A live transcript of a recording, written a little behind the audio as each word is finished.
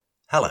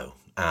Hello,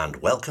 and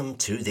welcome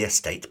to the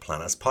Estate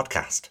Planners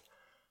Podcast.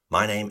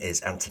 My name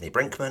is Anthony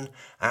Brinkman,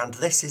 and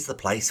this is the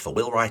place for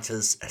will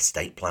writers,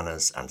 estate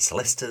planners, and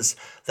solicitors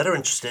that are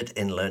interested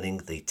in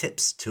learning the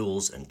tips,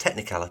 tools, and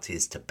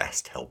technicalities to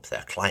best help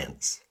their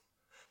clients.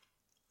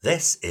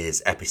 This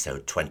is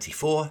episode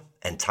 24,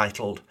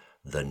 entitled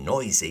The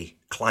Noisy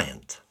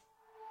Client.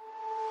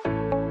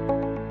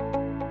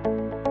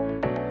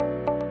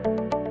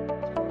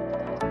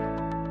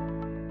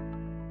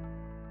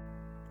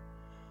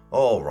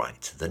 All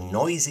right, the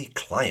noisy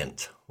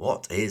client.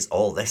 What is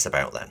all this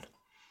about then?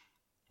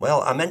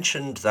 Well, I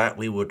mentioned that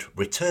we would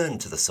return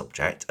to the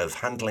subject of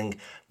handling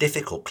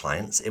difficult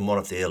clients in one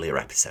of the earlier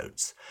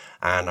episodes,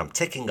 and I'm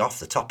ticking off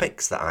the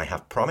topics that I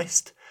have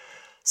promised.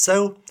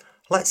 So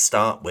let's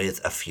start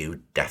with a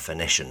few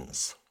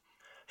definitions.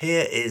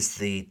 Here is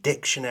the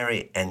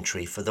dictionary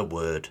entry for the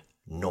word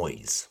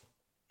noise.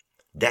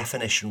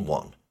 Definition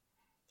 1.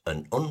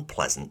 An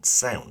unpleasant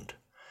sound.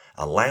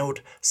 A loud,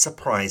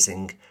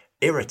 surprising,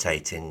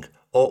 irritating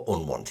or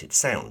unwanted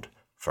sound.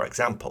 For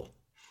example,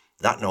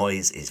 that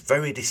noise is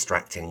very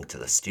distracting to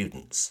the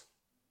students.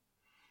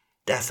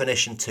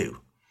 Definition 2.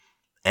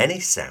 Any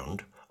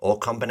sound or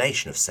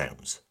combination of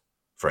sounds.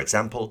 For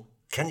example,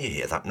 can you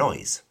hear that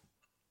noise?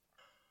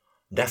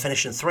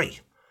 Definition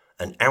 3.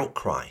 An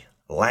outcry,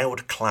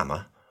 loud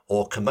clamour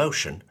or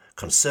commotion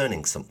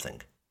concerning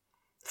something.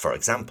 For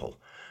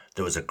example,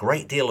 there was a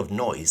great deal of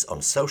noise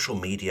on social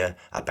media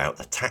about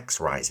the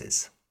tax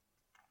rises.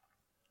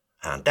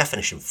 And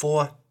definition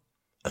 4,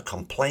 a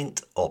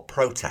complaint or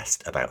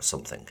protest about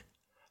something.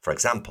 For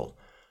example,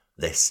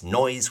 this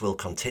noise will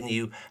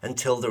continue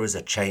until there is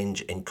a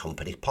change in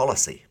company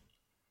policy.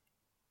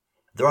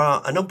 There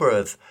are a number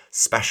of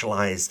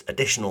specialised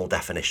additional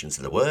definitions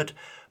of the word,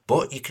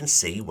 but you can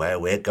see where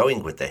we're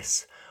going with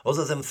this.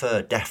 Other than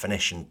for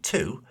definition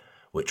 2,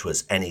 which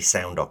was any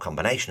sound or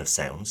combination of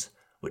sounds,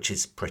 which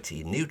is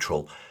pretty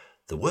neutral,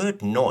 the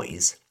word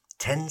noise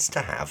tends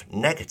to have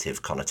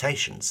negative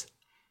connotations.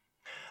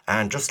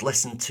 And just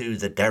listen to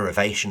the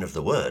derivation of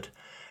the word.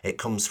 It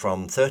comes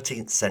from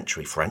 13th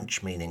century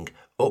French, meaning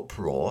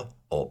uproar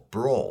or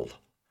brawl.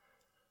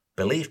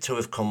 Believed to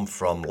have come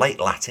from late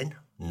Latin,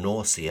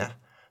 nausea,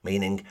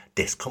 meaning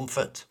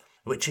discomfort,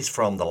 which is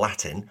from the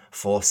Latin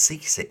for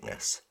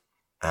seasickness,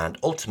 and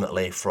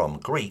ultimately from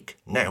Greek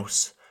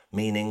nous,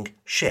 meaning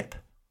ship,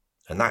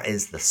 and that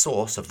is the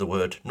source of the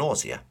word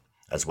nausea,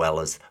 as well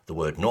as the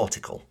word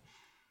nautical.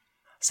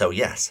 So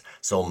yes,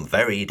 some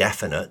very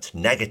definite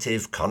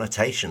negative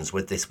connotations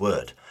with this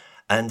word.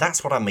 And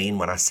that's what I mean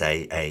when I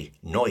say a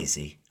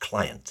noisy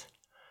client.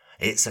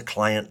 It's a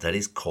client that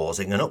is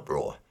causing an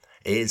uproar,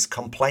 is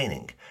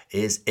complaining,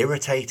 is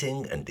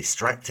irritating and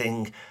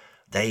distracting.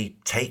 They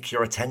take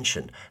your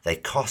attention. They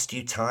cost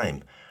you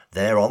time.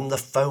 They're on the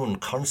phone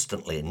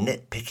constantly,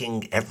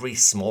 nitpicking every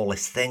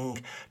smallest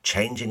thing,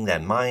 changing their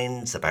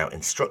minds about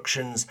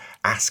instructions,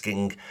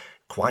 asking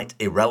quite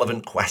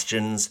irrelevant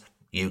questions.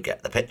 You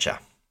get the picture.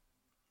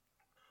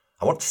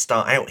 I want to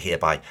start out here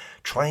by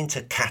trying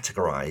to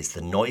categorise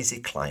the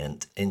noisy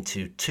client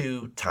into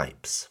two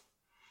types.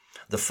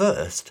 The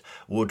first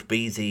would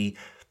be the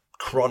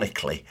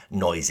chronically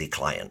noisy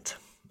client,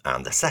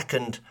 and the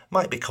second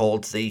might be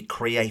called the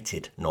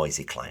created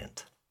noisy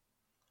client.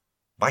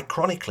 By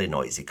chronically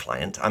noisy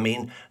client, I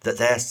mean that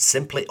they're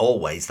simply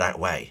always that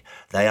way.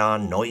 They are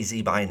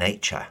noisy by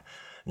nature.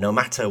 No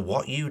matter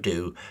what you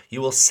do, you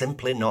will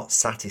simply not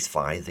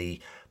satisfy the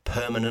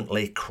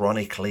permanently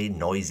chronically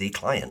noisy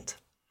client.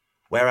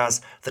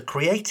 Whereas the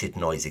created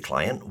noisy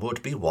client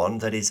would be one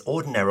that is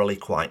ordinarily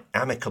quite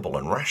amicable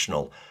and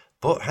rational,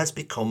 but has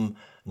become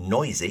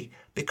noisy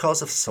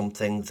because of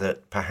something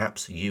that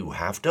perhaps you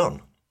have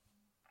done.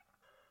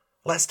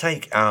 Let's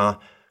take our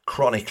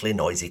chronically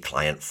noisy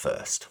client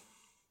first.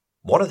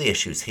 One of the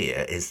issues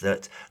here is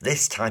that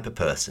this type of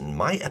person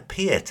might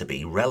appear to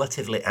be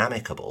relatively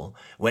amicable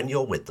when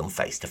you're with them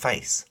face to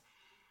face.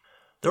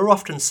 There are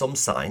often some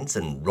signs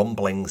and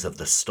rumblings of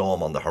the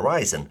storm on the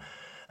horizon,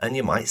 and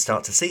you might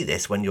start to see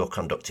this when you're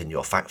conducting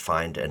your fact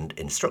find and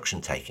instruction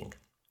taking.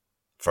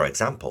 For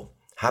example,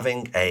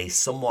 having a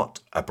somewhat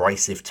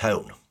abrasive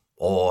tone,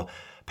 or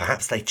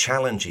perhaps they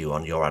challenge you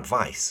on your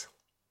advice.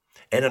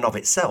 In and of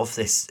itself,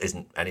 this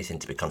isn't anything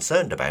to be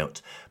concerned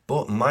about,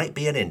 but might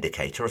be an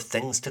indicator of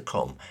things to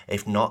come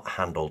if not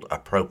handled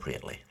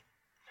appropriately.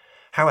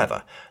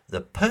 However, the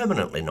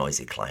permanently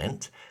noisy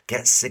client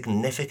gets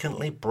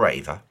significantly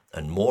braver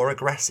and more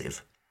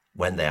aggressive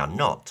when they are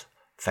not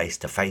face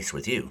to face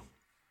with you.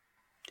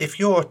 If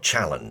you're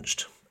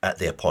challenged at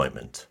the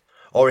appointment,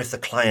 or if the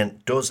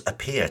client does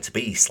appear to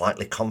be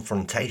slightly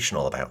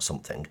confrontational about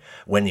something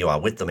when you are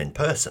with them in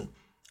person,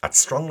 I'd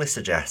strongly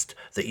suggest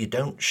that you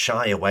don't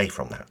shy away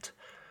from that.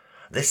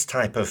 This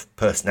type of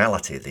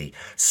personality, the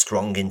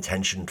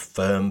strong-intentioned,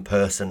 firm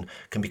person,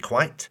 can be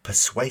quite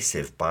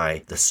persuasive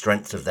by the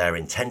strength of their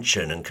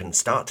intention and can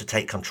start to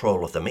take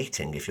control of the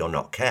meeting if you're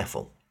not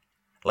careful.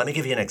 Let me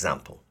give you an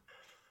example.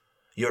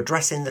 You're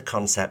addressing the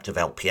concept of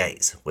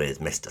LPAs with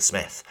Mr.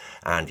 Smith,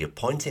 and you're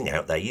pointing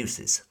out their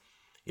uses.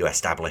 You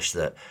establish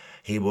that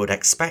he would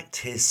expect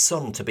his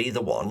son to be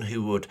the one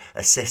who would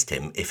assist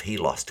him if he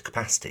lost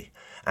capacity,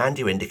 and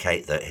you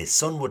indicate that his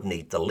son would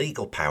need the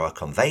legal power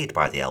conveyed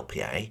by the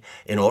LPA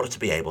in order to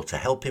be able to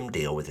help him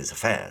deal with his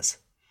affairs.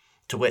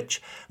 To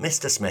which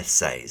Mr. Smith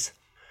says,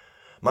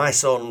 "My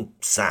son,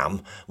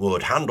 Sam,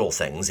 would handle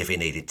things if he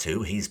needed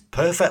to. He's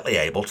perfectly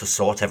able to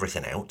sort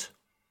everything out."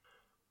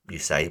 You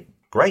say,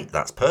 "Great,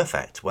 that's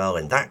perfect. Well,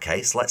 in that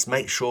case, let's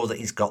make sure that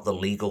he's got the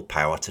legal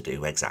power to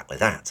do exactly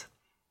that."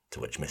 To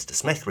which Mr.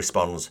 Smith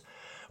responds,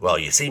 "Well,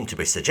 you seem to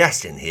be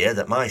suggesting here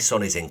that my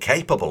son is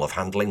incapable of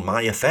handling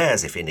my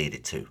affairs if he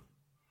needed to."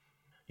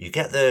 You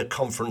get the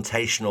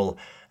confrontational,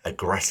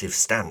 aggressive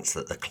stance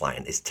that the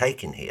client is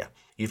taking here.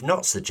 You've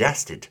not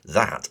suggested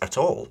that at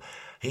all.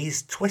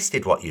 He's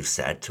twisted what you've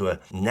said to a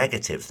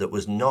negative that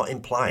was not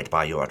implied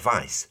by your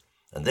advice.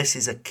 And this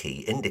is a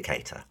key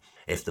indicator.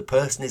 If the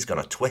person is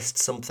going to twist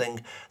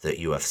something that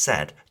you have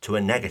said to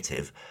a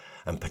negative,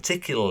 and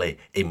particularly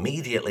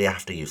immediately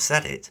after you've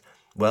said it,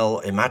 well,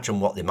 imagine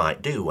what they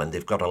might do when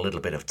they've got a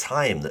little bit of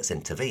time that's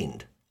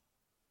intervened.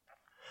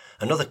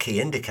 Another key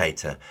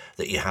indicator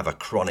that you have a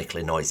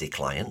chronically noisy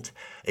client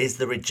is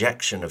the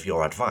rejection of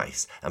your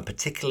advice, and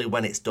particularly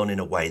when it's done in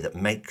a way that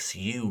makes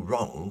you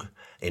wrong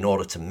in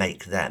order to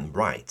make them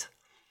right.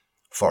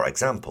 For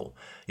example,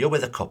 you're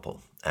with a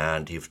couple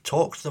and you've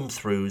talked them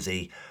through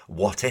the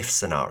what-if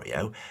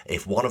scenario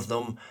if one of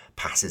them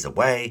passes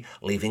away,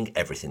 leaving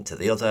everything to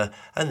the other,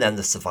 and then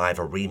the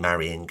survivor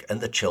remarrying and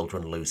the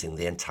children losing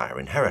the entire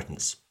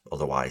inheritance,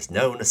 otherwise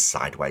known as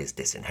sideways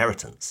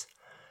disinheritance.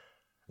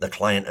 The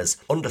client has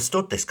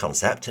understood this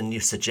concept, and you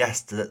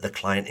suggest that the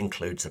client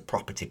includes a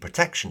property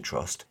protection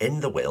trust in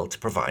the will to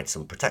provide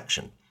some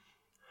protection.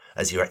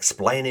 As you're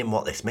explaining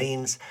what this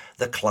means,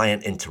 the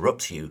client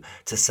interrupts you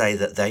to say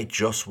that they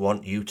just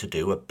want you to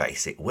do a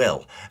basic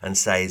will, and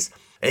says,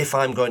 "If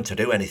I'm going to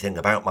do anything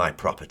about my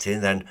property,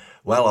 then,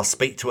 well, I'll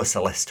speak to a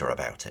solicitor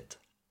about it."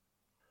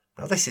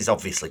 Now, this is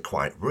obviously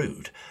quite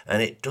rude,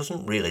 and it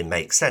doesn't really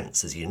make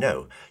sense. As you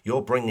know,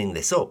 you're bringing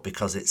this up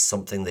because it's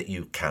something that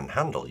you can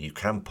handle. You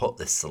can put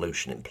this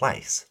solution in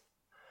place.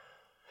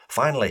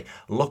 Finally,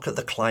 look at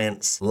the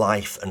client's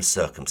life and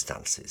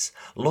circumstances.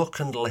 Look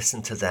and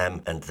listen to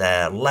them and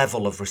their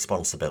level of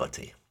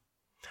responsibility.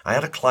 I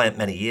had a client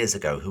many years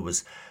ago who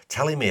was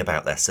telling me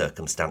about their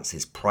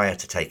circumstances prior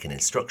to taking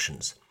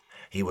instructions.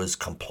 He was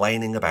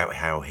complaining about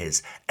how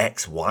his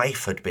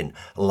ex-wife had been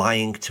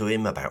lying to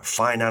him about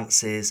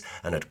finances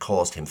and had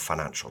caused him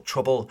financial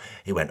trouble.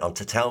 He went on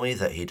to tell me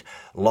that he'd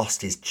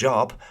lost his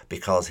job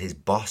because his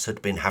boss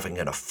had been having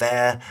an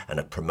affair and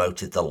had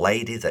promoted the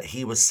lady that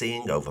he was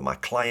seeing over my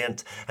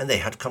client, and they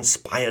had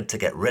conspired to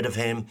get rid of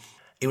him.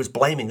 He was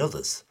blaming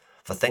others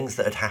for things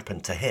that had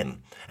happened to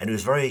him, and he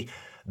was very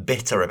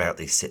bitter about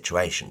these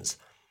situations.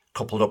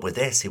 Coupled up with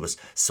this, he was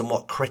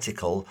somewhat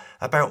critical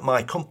about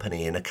my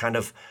company in a kind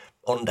of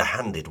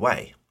underhanded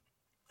way.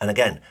 And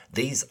again,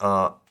 these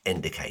are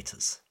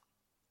indicators.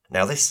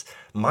 Now, this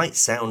might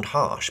sound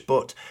harsh,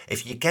 but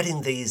if you're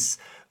getting these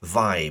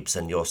vibes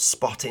and you're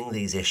spotting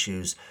these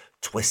issues,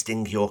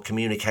 twisting your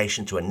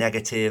communication to a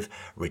negative,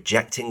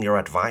 rejecting your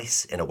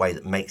advice in a way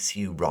that makes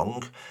you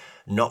wrong,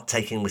 not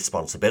taking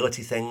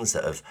responsibility things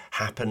that have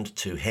happened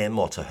to him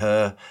or to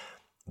her,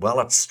 well,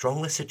 I'd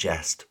strongly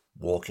suggest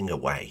walking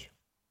away.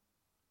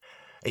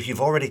 If you've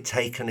already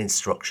taken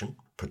instruction,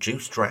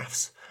 produced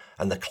drafts,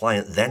 and the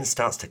client then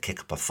starts to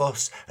kick up a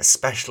fuss,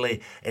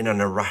 especially in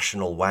an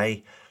irrational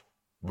way,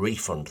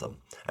 refund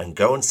them and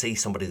go and see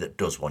somebody that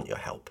does want your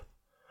help.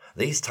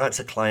 These types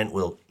of client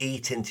will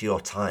eat into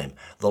your time.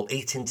 They'll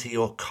eat into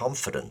your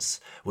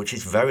confidence, which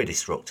is very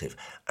destructive,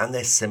 and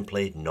they're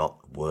simply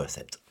not worth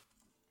it.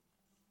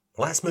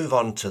 Let's move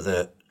on to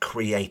the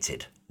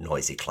created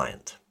noisy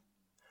client.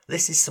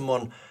 This is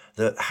someone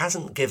that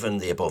hasn't given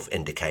the above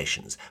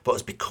indications, but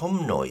has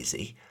become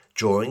noisy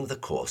during the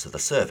course of the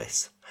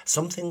service.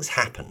 Something's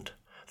happened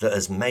that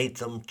has made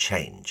them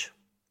change.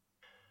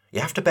 You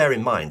have to bear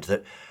in mind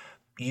that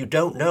you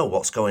don't know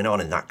what's going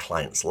on in that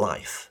client's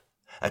life.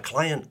 A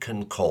client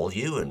can call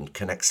you and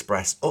can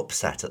express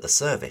upset at the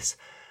service,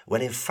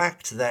 when in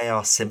fact they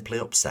are simply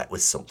upset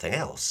with something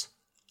else.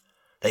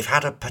 They've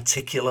had a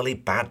particularly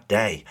bad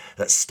day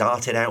that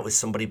started out with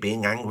somebody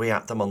being angry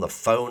at them on the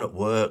phone at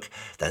work.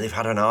 Then they've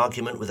had an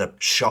argument with a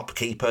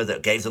shopkeeper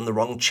that gave them the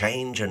wrong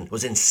change and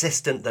was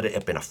insistent that it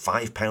had been a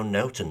 £5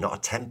 note and not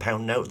a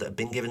 £10 note that had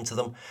been given to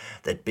them.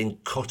 They'd been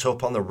cut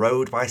up on the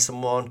road by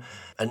someone,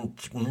 and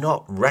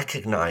not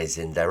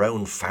recognising their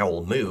own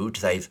foul mood,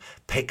 they've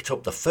picked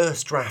up the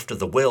first draft of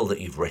the will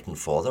that you've written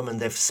for them, and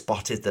they've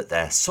spotted that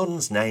their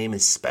son's name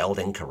is spelled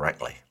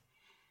incorrectly.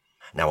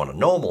 Now, on a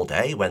normal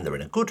day, when they're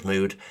in a good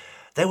mood,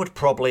 they would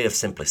probably have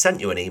simply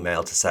sent you an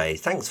email to say,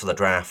 "Thanks for the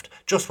draft,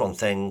 just one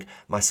thing,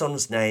 my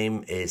son's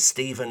name is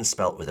Stephen,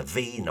 spelt with a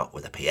V, not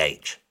with a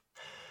PH.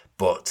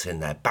 But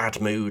in their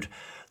bad mood,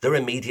 they're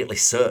immediately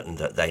certain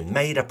that they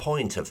made a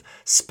point of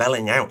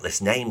spelling out this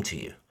name to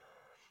you.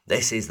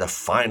 This is the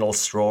final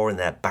straw in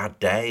their bad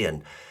day,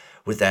 and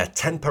with their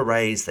temper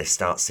raised, they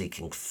start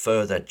seeking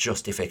further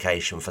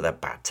justification for their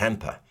bad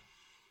temper.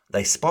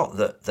 They spot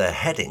that the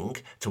heading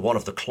to one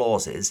of the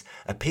clauses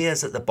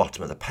appears at the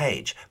bottom of the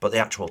page, but the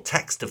actual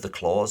text of the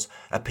clause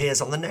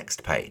appears on the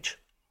next page.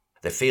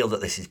 They feel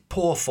that this is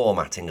poor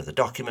formatting of the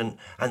document,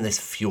 and this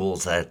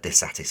fuels their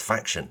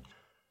dissatisfaction.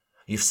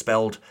 You've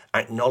spelled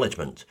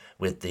acknowledgement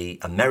with the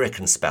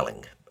American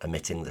spelling,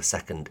 omitting the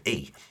second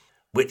E,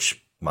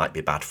 which might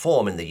be bad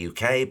form in the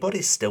UK, but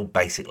is still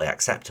basically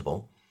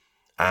acceptable.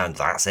 And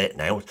that's it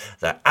now.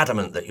 They're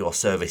adamant that your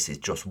service is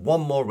just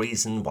one more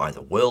reason why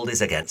the world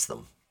is against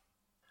them.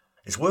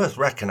 It's worth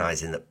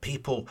recognising that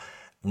people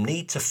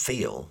need to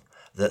feel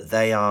that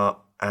they are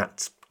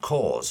at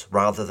cause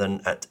rather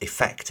than at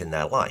effect in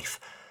their life.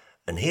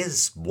 And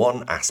here's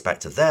one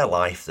aspect of their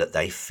life that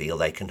they feel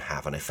they can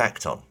have an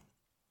effect on.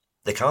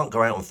 They can't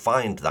go out and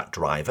find that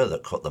driver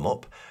that cut them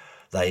up.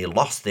 They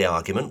lost the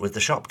argument with the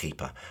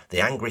shopkeeper.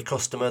 The angry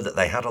customer that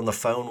they had on the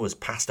phone was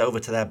passed over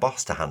to their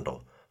boss to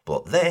handle.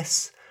 But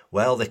this,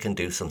 well, they can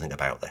do something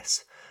about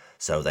this.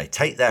 So they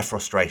take their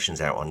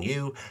frustrations out on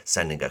you,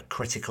 sending a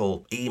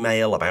critical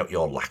email about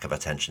your lack of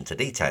attention to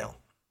detail.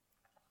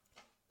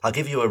 I'll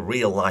give you a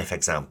real-life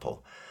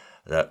example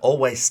that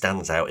always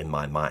stands out in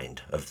my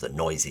mind of the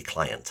noisy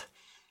client.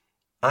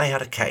 I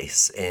had a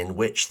case in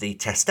which the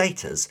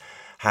testators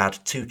had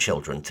 2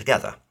 children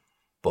together,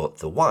 but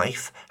the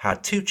wife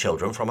had 2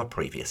 children from a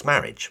previous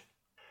marriage.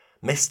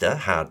 Mr.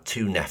 had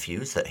 2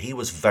 nephews that he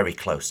was very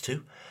close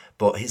to,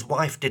 but his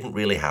wife didn't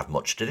really have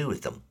much to do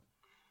with them.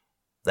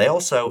 They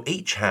also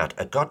each had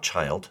a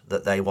godchild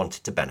that they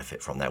wanted to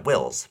benefit from their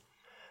wills.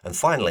 And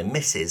finally,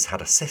 Mrs.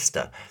 had a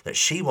sister that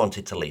she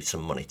wanted to leave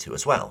some money to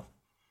as well.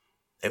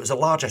 It was a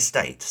large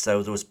estate,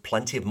 so there was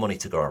plenty of money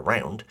to go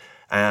around,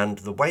 and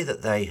the way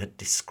that they had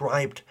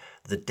described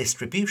the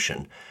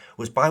distribution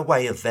was by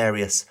way of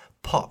various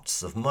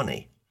pots of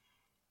money.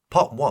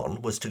 Pot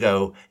 1 was to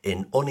go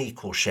in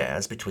unequal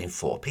shares between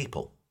 4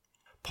 people.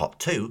 Pot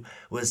 2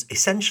 was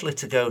essentially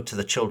to go to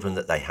the children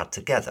that they had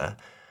together,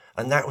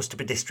 and that was to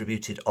be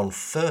distributed on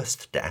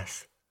first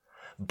death.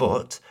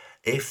 But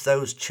if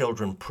those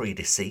children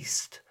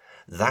predeceased,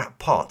 that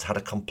pot had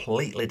a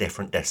completely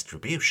different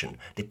distribution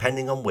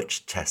depending on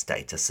which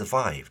testator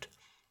survived.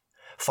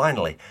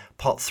 Finally,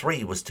 pot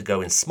 3 was to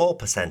go in small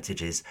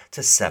percentages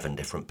to 7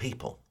 different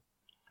people.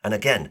 And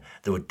again,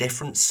 there were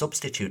different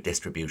substitute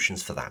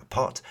distributions for that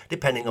pot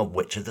depending on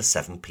which of the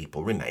 7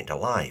 people remained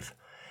alive.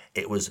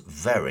 It was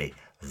very,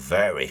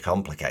 very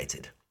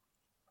complicated.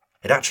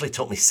 It actually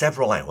took me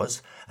several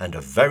hours and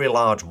a very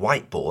large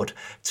whiteboard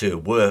to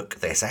work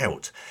this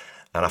out,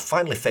 and I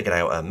finally figured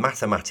out a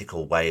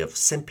mathematical way of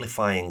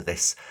simplifying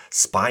this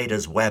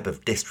spider's web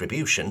of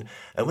distribution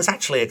and was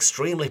actually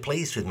extremely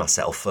pleased with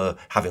myself for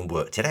having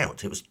worked it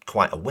out. It was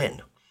quite a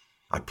win.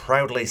 I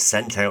proudly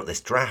sent out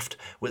this draft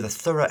with a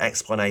thorough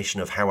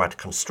explanation of how I'd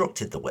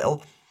constructed the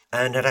will,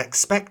 and had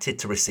expected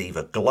to receive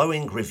a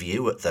glowing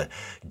review at the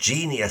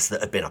genius that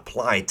had been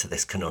applied to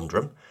this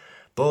conundrum,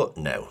 but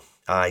no.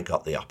 I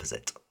got the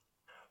opposite.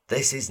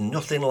 This is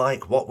nothing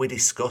like what we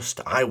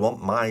discussed. I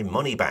want my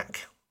money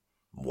back.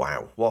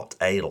 Wow, what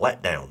a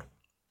letdown.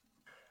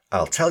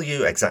 I'll tell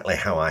you exactly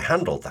how I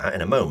handled that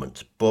in a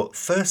moment, but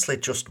firstly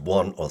just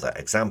one other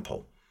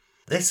example.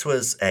 This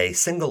was a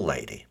single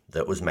lady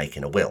that was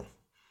making a will.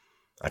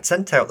 I'd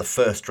sent out the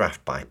first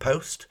draft by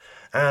post,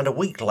 and a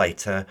week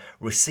later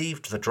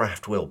received the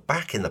draft will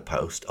back in the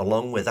post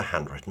along with a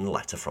handwritten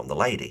letter from the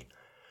lady.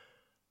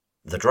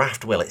 The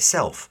draft will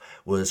itself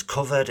was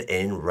covered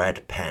in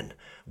red pen,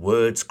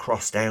 words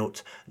crossed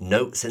out,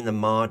 notes in the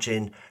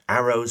margin,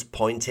 arrows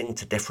pointing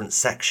to different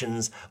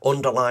sections,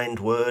 underlined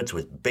words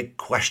with big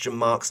question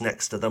marks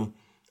next to them.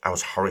 I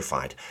was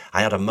horrified.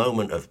 I had a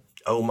moment of,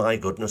 oh my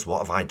goodness, what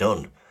have I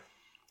done?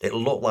 It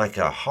looked like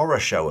a horror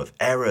show of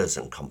errors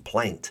and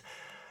complaint,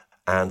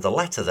 and the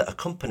letter that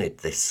accompanied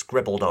this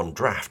scribbled-on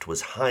draft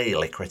was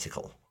highly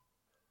critical.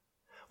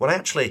 When I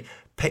actually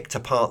picked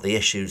apart the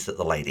issues that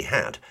the lady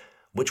had,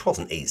 which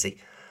wasn't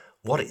easy,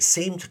 what it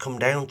seemed to come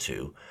down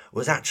to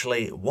was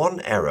actually one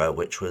error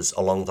which was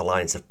along the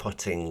lines of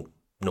putting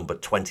number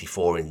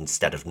 24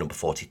 instead of number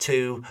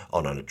 42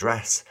 on an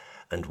address,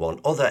 and one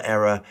other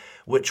error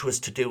which was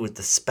to do with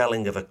the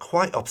spelling of a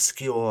quite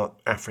obscure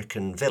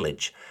African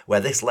village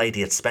where this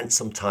lady had spent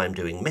some time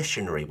doing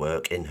missionary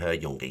work in her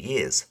younger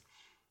years.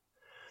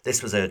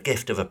 This was a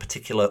gift of a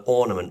particular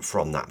ornament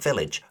from that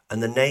village,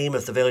 and the name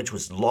of the village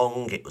was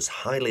long, it was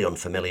highly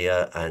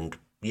unfamiliar, and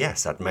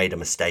yes, I'd made a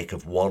mistake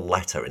of one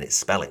letter in its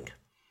spelling.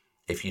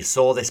 If you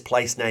saw this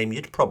place name,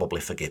 you'd probably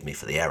forgive me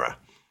for the error.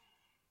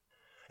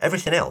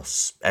 Everything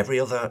else, every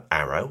other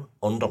arrow,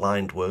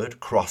 underlined word,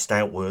 crossed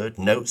out word,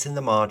 notes in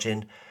the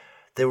margin,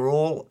 they were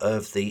all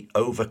of the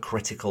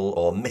overcritical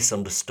or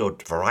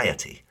misunderstood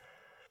variety.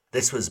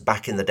 This was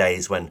back in the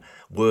days when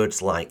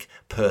words like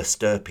per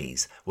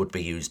stirpes would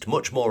be used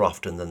much more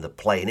often than the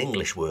plain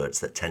English words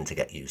that tend to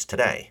get used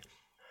today.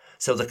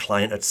 So the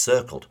client had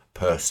circled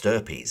per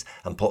stirpes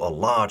and put a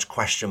large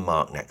question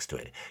mark next to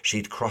it.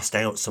 She'd crossed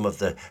out some of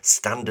the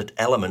standard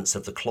elements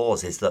of the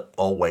clauses that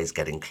always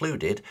get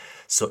included,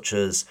 such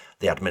as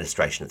the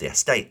administration of the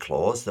estate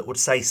clause that would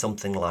say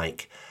something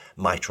like,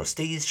 my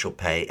trustees shall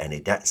pay any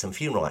debts and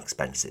funeral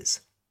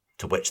expenses.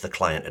 To which the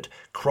client had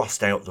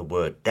crossed out the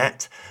word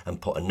debt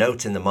and put a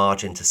note in the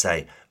margin to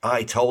say,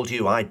 I told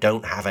you I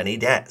don't have any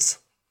debts.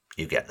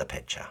 You get the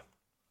picture.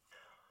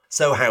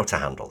 So how to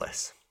handle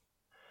this?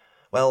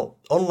 Well,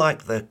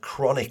 unlike the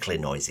chronically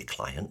noisy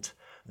client,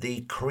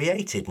 the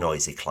created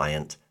noisy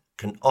client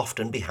can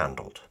often be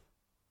handled.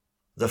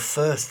 The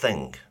first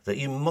thing that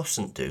you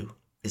mustn't do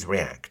is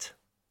react.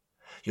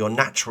 Your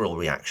natural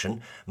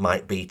reaction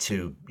might be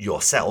to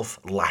yourself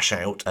lash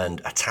out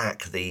and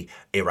attack the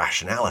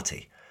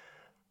irrationality.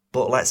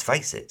 But let's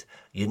face it,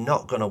 you're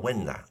not going to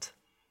win that.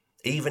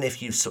 Even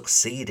if you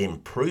succeed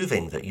in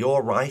proving that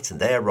you're right and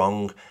they're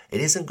wrong,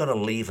 it isn't going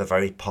to leave a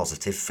very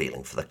positive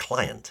feeling for the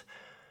client.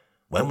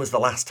 When was the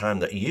last time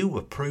that you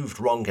were proved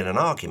wrong in an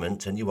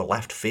argument and you were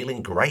left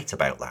feeling great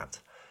about that?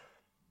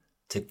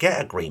 To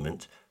get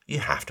agreement, you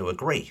have to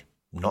agree,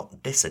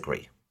 not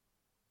disagree.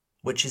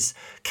 Which is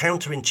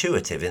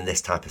counterintuitive in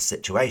this type of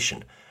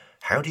situation.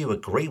 How do you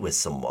agree with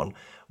someone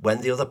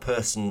when the other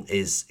person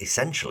is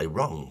essentially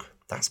wrong?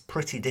 That's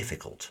pretty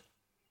difficult.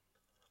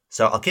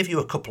 So I'll give you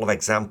a couple of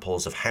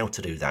examples of how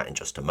to do that in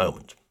just a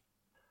moment.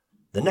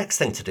 The next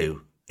thing to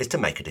do is to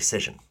make a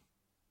decision.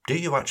 Do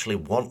you actually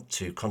want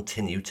to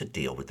continue to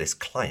deal with this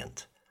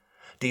client?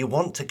 Do you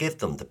want to give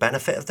them the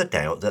benefit of the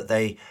doubt that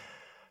they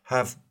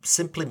have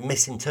simply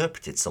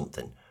misinterpreted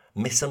something,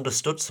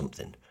 misunderstood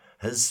something,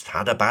 has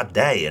had a bad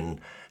day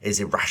and is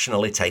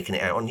irrationally taking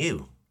it out on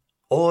you?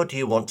 Or do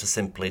you want to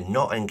simply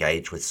not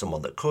engage with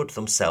someone that could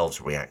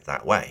themselves react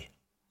that way?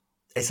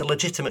 It's a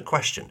legitimate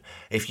question.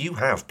 If you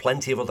have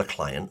plenty of other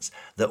clients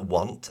that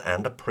want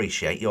and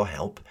appreciate your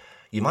help,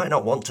 you might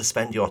not want to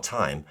spend your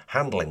time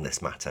handling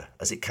this matter,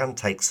 as it can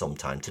take some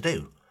time to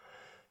do.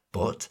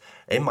 But,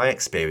 in my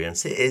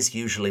experience, it is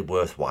usually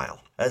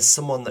worthwhile, as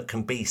someone that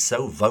can be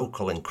so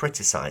vocal in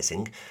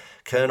criticising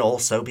can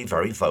also be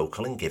very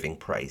vocal in giving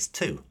praise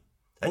too,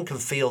 and can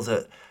feel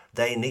that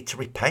they need to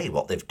repay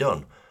what they've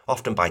done,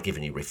 often by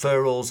giving you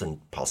referrals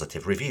and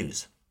positive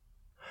reviews.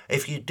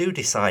 If you do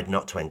decide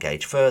not to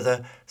engage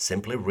further,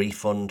 simply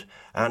refund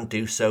and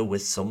do so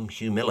with some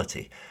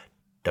humility.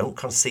 Don't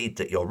concede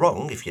that you're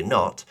wrong if you're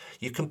not.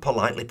 You can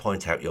politely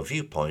point out your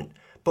viewpoint,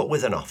 but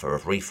with an offer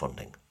of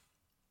refunding.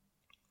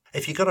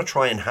 If you're going to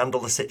try and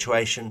handle the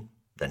situation,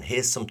 then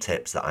here's some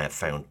tips that I have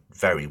found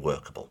very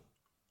workable.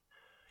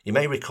 You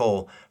may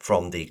recall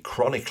from the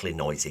chronically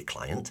noisy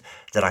client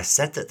that I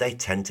said that they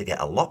tend to get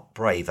a lot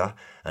braver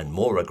and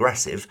more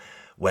aggressive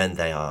when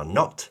they are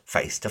not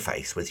face to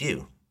face with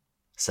you.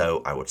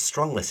 So I would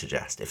strongly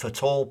suggest, if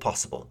at all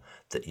possible,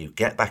 that you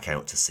get back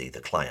out to see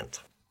the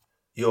client.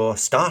 Your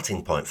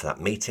starting point for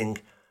that meeting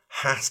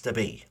has to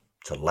be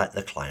to let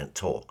the client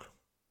talk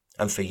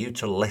and for you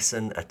to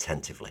listen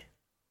attentively.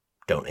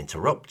 Don't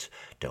interrupt,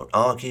 don't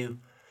argue,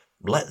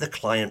 let the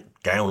client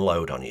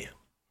download on you.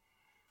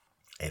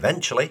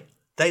 Eventually,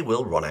 they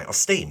will run out of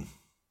steam,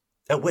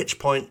 at which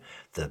point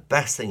the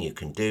best thing you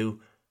can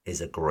do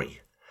is agree.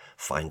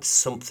 Find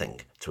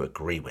something to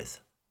agree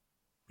with.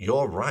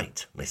 You're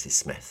right, Mrs.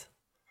 Smith.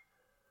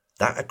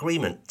 That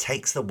agreement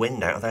takes the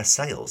wind out of their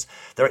sails.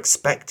 They're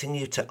expecting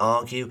you to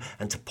argue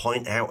and to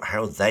point out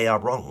how they are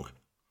wrong.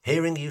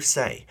 Hearing you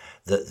say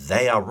that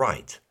they are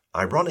right,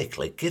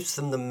 ironically, gives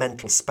them the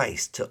mental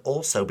space to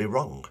also be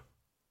wrong.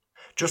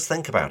 Just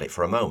think about it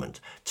for a moment.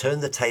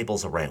 Turn the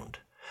tables around.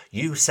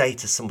 You say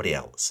to somebody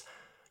else,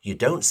 you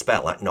don't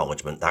spell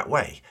acknowledgement that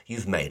way.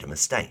 You've made a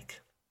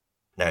mistake.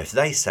 Now, if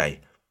they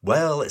say,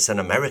 well, it's an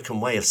American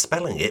way of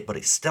spelling it, but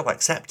it's still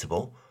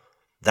acceptable,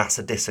 that's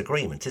a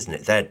disagreement, isn't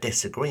it? They're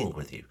disagreeing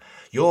with you.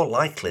 You're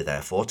likely,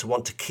 therefore, to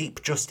want to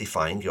keep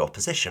justifying your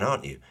position,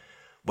 aren't you?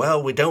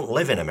 Well, we don't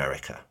live in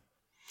America.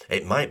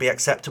 It might be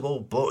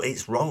acceptable, but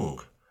it's wrong.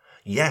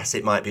 Yes,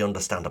 it might be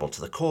understandable to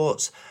the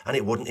courts, and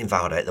it wouldn't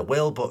invalidate the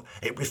will, but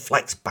it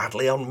reflects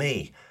badly on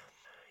me.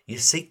 You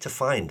seek to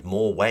find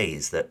more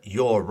ways that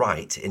you're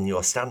right in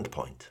your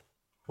standpoint.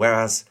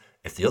 Whereas,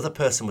 if the other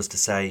person was to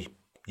say,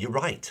 you're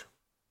right.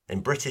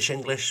 In British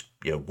English,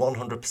 you're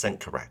 100%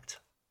 correct.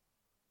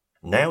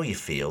 Now you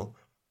feel,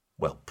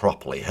 well,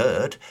 properly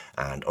heard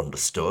and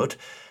understood,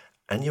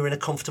 and you're in a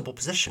comfortable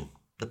position.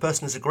 The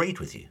person has agreed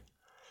with you.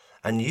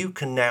 And you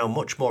can now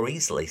much more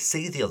easily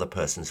see the other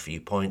person's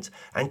viewpoint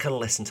and can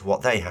listen to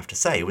what they have to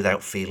say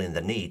without feeling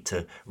the need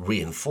to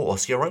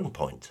reinforce your own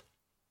point.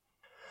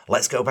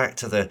 Let's go back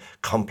to the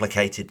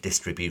complicated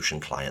distribution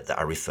client that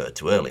I referred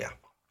to earlier.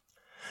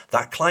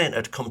 That client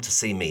had come to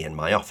see me in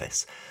my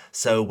office,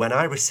 so when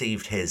I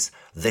received his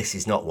 "this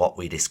is not what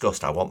we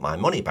discussed, I want my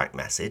money back"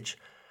 message,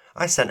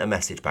 I sent a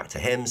message back to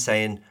him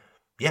saying,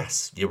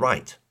 yes, you're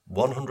right,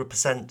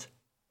 100%,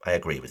 I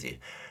agree with you.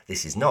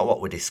 This is not what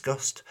we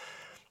discussed.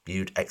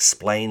 You'd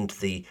explained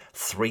the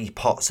 3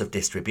 pots of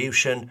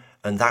distribution,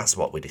 and that's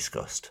what we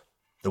discussed.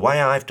 The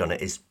way I've done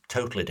it is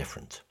totally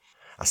different.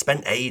 I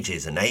spent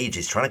ages and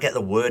ages trying to get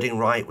the wording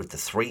right with the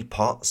 3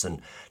 pots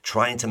and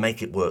trying to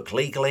make it work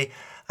legally,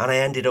 and I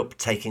ended up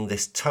taking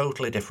this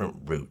totally different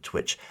route,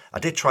 which I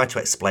did try to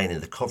explain in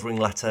the covering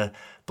letter,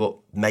 but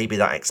maybe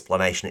that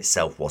explanation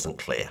itself wasn't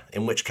clear,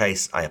 in which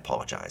case I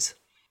apologise.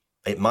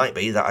 It might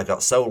be that I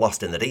got so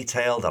lost in the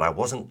detail that I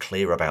wasn't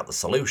clear about the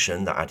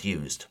solution that I'd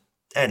used.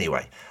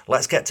 Anyway,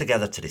 let's get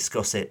together to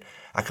discuss it.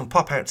 I can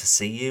pop out to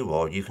see you,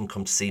 or you can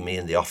come to see me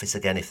in the office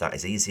again if that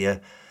is easier.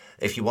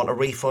 If you want a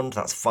refund,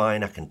 that's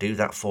fine, I can do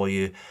that for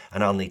you,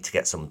 and I'll need to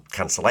get some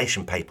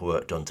cancellation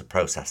paperwork done to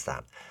process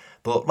that.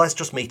 But let's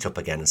just meet up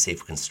again and see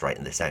if we can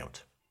straighten this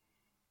out.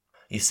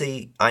 You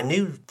see, I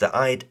knew that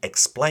I'd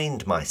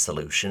explained my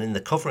solution in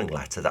the covering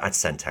letter that I'd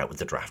sent out with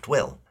the draft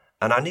will,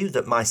 and I knew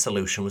that my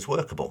solution was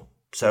workable,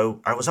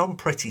 so I was on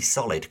pretty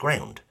solid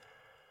ground.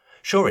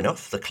 Sure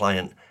enough, the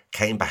client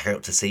came back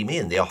out to see me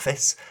in the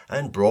office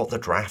and brought the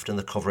draft and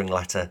the covering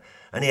letter,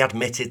 and he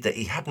admitted that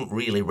he hadn't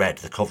really read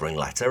the covering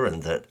letter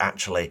and that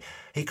actually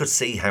he could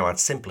see how I'd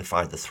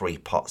simplified the 3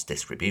 pots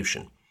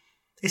distribution.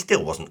 He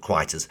still wasn't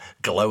quite as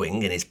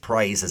glowing in his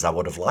praise as I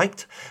would have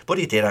liked, but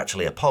he did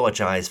actually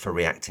apologise for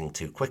reacting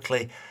too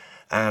quickly,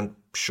 and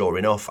sure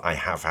enough, I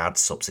have had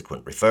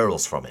subsequent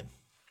referrals from him.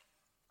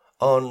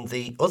 On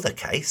the other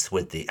case,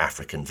 with the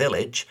African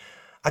village,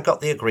 I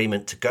got the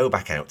agreement to go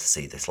back out to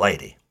see this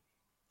lady.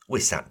 We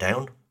sat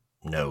down,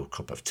 no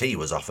cup of tea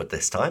was offered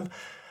this time,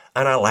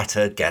 and I let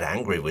her get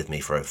angry with me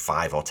for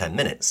 5 or 10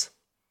 minutes.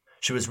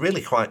 She was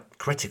really quite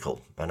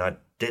critical, and I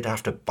did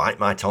have to bite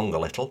my tongue a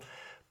little,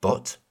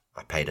 but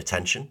I paid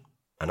attention,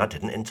 and I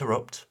didn't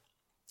interrupt.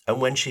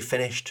 And when she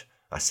finished,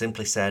 I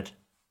simply said,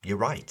 "You're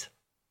right."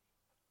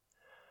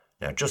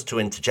 Now, just to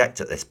interject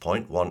at this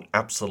point, one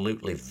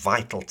absolutely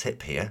vital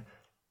tip here,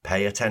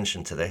 pay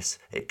attention to this,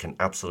 it can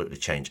absolutely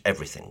change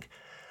everything.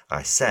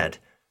 I said,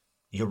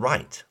 "You're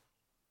right."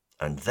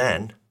 And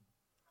then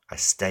I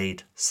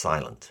stayed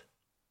silent.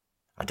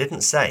 I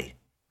didn't say,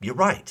 "You're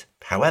right,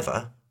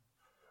 however,"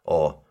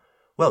 or,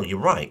 "Well, you're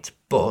right,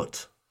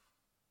 but."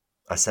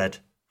 I said,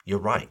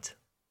 "You're right."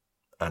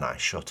 And I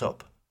shut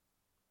up.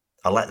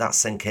 I let that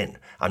sink in.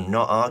 I'm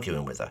not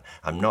arguing with her.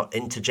 I'm not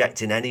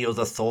interjecting any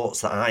other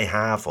thoughts that I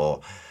have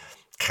or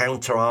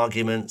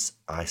counter-arguments.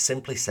 I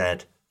simply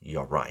said,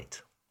 "You're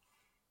right."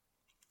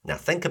 Now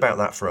think about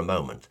that for a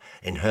moment.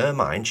 In her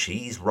mind,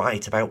 she's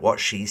right about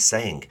what she's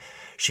saying.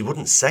 She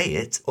wouldn't say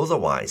it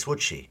otherwise,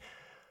 would she?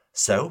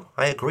 So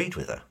I agreed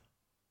with her.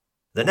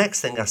 The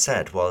next thing I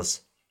said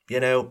was,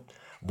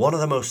 one of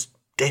the most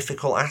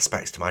difficult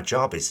aspects to my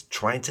job is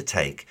trying to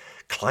take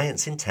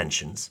clients'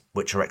 intentions,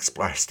 which are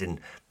expressed in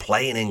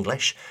plain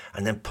English,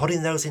 and then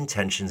putting those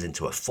intentions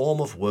into a form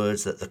of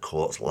words that the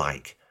courts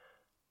like.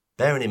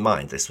 Bearing in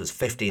mind this was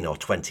 15 or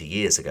 20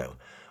 years ago,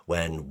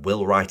 when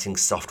will writing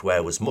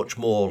software was much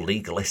more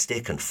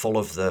legalistic and full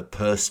of the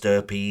per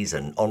stirpes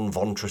and on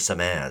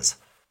ventressum airs.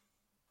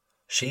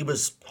 She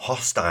was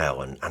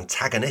hostile and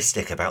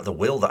antagonistic about the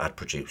will that I'd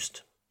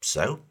produced.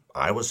 So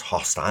I was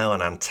hostile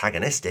and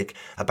antagonistic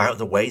about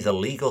the way the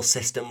legal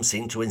system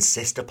seemed to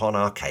insist upon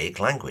archaic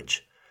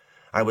language.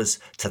 I was,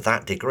 to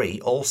that degree,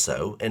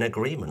 also in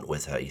agreement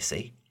with her, you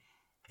see.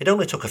 It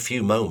only took a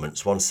few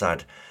moments once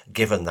I'd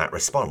given that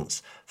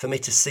response for me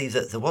to see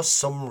that there was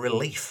some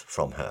relief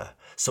from her.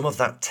 Some of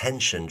that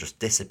tension just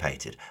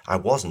dissipated. I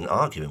wasn't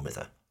arguing with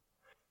her.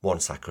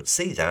 Once I could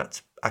see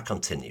that, I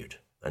continued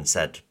and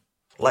said,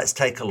 "Let's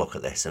take a look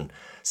at this and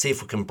see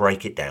if we can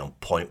break it down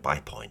point by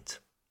point."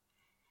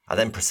 I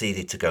then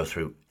proceeded to go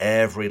through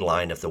every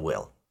line of the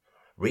will,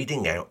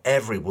 reading out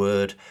every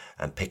word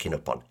and picking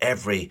up on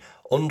every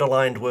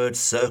underlined word,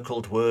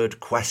 circled word,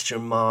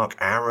 question mark,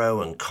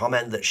 arrow and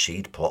comment that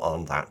she'd put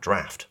on that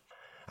draft.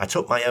 I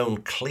took my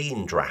own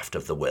clean draft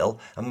of the will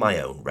and my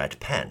own red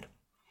pen.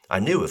 I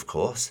knew, of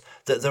course,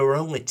 that there were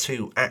only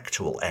 2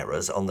 actual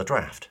errors on the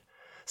draft.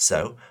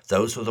 So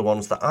those were the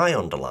ones that I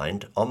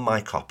underlined on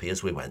my copy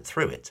as we went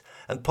through it,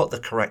 and put the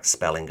correct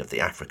spelling of the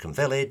African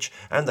village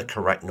and the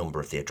correct number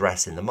of the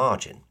address in the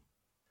margin.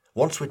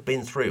 Once we'd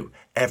been through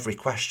every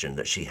question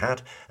that she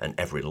had and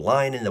every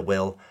line in the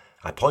will,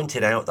 I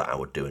pointed out that I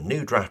would do a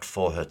new draft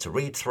for her to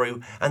read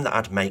through and that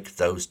I'd make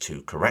those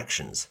 2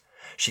 corrections.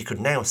 She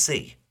could now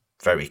see,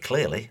 very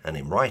clearly and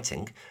in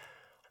writing,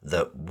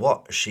 that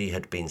what she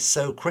had been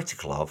so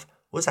critical of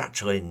was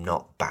actually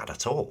not bad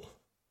at all.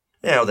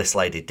 Now, this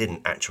lady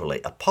didn't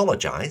actually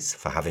apologise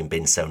for having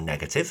been so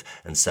negative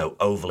and so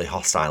overly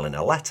hostile in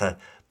her letter,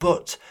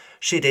 but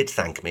she did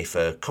thank me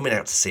for coming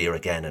out to see her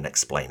again and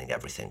explaining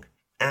everything.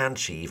 And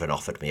she even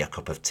offered me a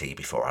cup of tea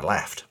before I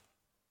left.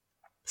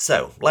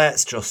 So,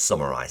 let's just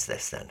summarise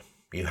this then.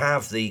 You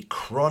have the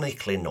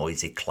chronically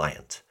noisy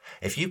client.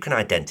 If you can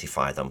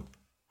identify them,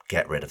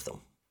 get rid of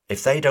them.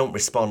 If they don't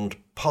respond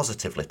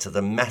positively to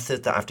the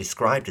method that I've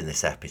described in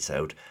this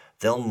episode,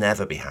 they'll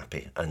never be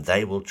happy and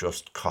they will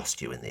just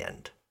cost you in the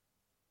end.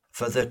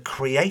 For the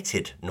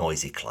created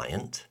noisy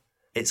client,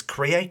 it's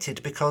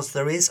created because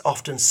there is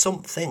often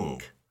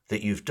something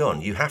that you've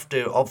done. You have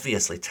to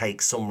obviously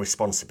take some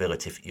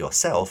responsibility for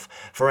yourself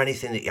for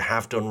anything that you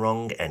have done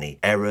wrong, any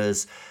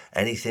errors,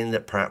 anything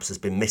that perhaps has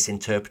been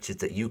misinterpreted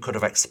that you could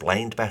have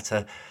explained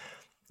better.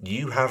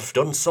 You have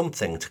done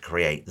something to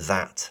create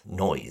that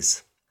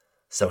noise.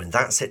 So in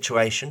that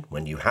situation,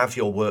 when you have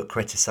your work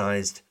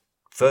criticised,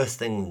 first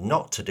thing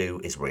not to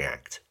do is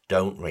react.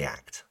 Don't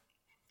react.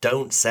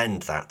 Don't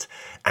send that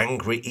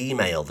angry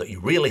email that you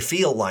really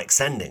feel like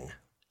sending.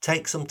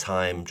 Take some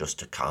time just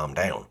to calm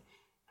down.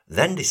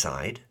 Then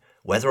decide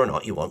whether or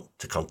not you want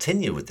to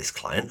continue with this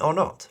client or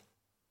not.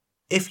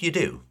 If you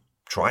do,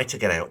 try to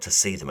get out to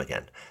see them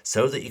again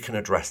so that you can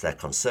address their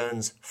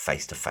concerns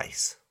face to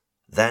face.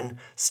 Then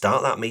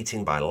start that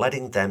meeting by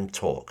letting them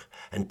talk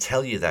and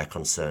tell you their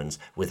concerns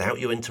without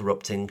you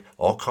interrupting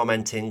or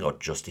commenting or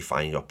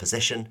justifying your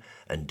position,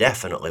 and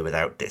definitely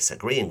without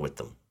disagreeing with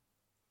them.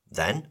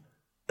 Then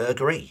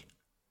agree.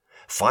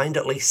 Find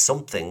at least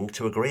something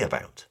to agree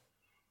about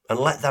and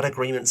let that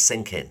agreement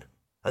sink in.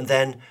 And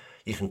then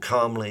you can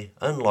calmly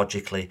and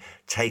logically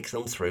take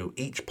them through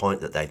each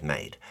point that they've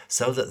made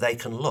so that they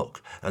can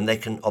look and they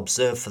can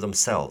observe for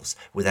themselves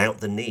without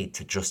the need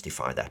to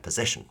justify their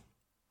position.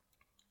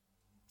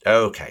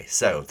 Okay,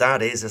 so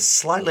that is a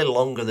slightly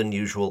longer than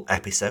usual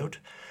episode,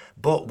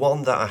 but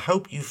one that I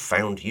hope you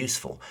found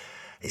useful.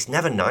 It's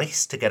never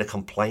nice to get a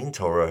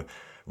complaint or a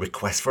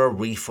request for a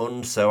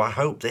refund, so I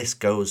hope this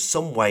goes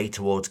some way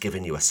towards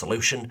giving you a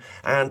solution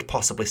and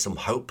possibly some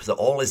hope that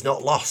all is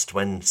not lost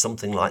when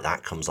something like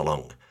that comes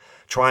along.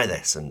 Try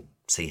this and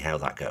see how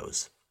that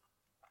goes.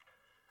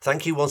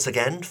 Thank you once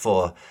again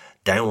for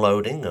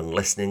downloading and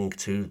listening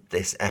to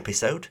this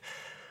episode.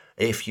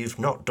 If you've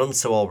not done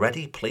so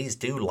already, please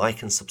do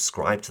like and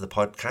subscribe to the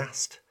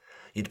podcast.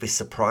 You'd be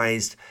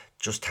surprised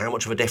just how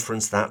much of a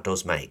difference that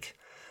does make.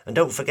 And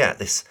don't forget,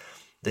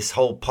 this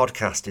whole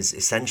podcast is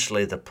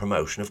essentially the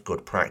promotion of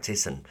good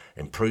practice and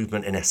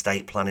improvement in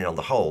estate planning on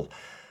the whole.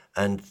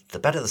 And the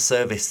better the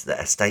service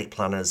that estate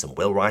planners and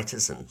will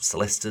writers and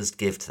solicitors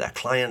give to their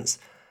clients,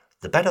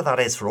 the better that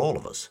is for all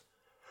of us.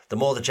 The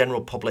more the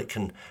general public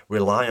can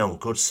rely on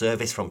good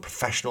service from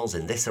professionals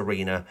in this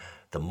arena,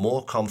 the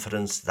more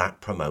confidence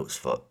that promotes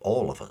for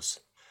all of us.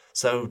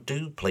 So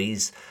do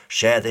please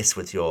share this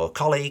with your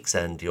colleagues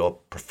and your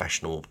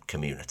professional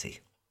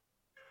community.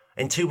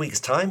 In 2 weeks'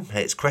 time,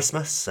 it's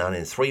Christmas, and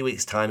in 3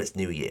 weeks' time, it's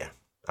New Year.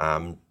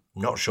 I'm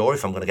not sure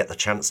if I'm going to get the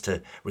chance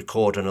to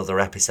record another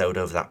episode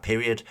over that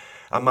period.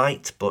 I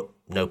might, but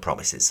no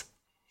promises.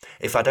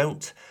 If I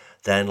don't,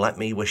 then let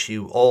me wish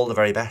you all the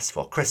very best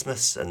for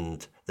Christmas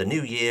and the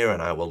New Year,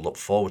 and I will look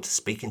forward to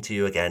speaking to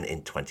you again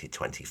in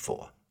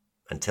 2024.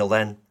 Until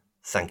then,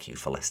 thank you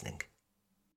for listening.